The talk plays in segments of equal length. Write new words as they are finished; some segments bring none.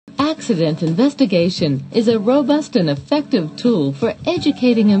Accident investigation is a robust and effective tool for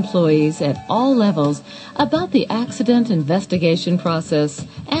educating employees at all levels about the accident investigation process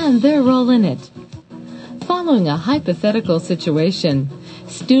and their role in it. Following a hypothetical situation,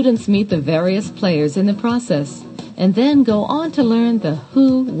 students meet the various players in the process and then go on to learn the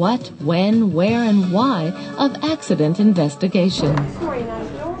who, what, when, where, and why of accident investigation.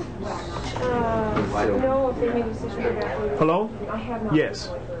 Hello? Yes.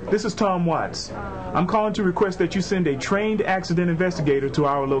 This is Tom Watts. I'm calling to request that you send a trained accident investigator to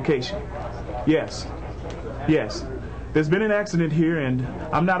our location. Yes. Yes. There's been an accident here and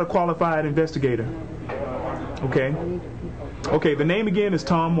I'm not a qualified investigator. Okay. Okay, the name again is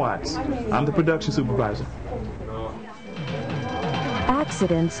Tom Watts. I'm the production supervisor.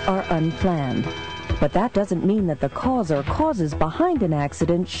 Accidents are unplanned, but that doesn't mean that the cause or causes behind an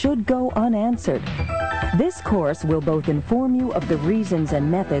accident should go unanswered. This course will both inform you of the reasons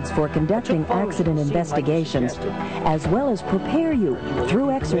and methods for conducting accident investigations, as well as prepare you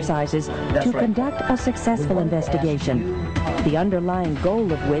through exercises to conduct a successful investigation, the underlying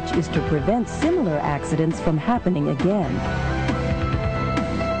goal of which is to prevent similar accidents from happening again.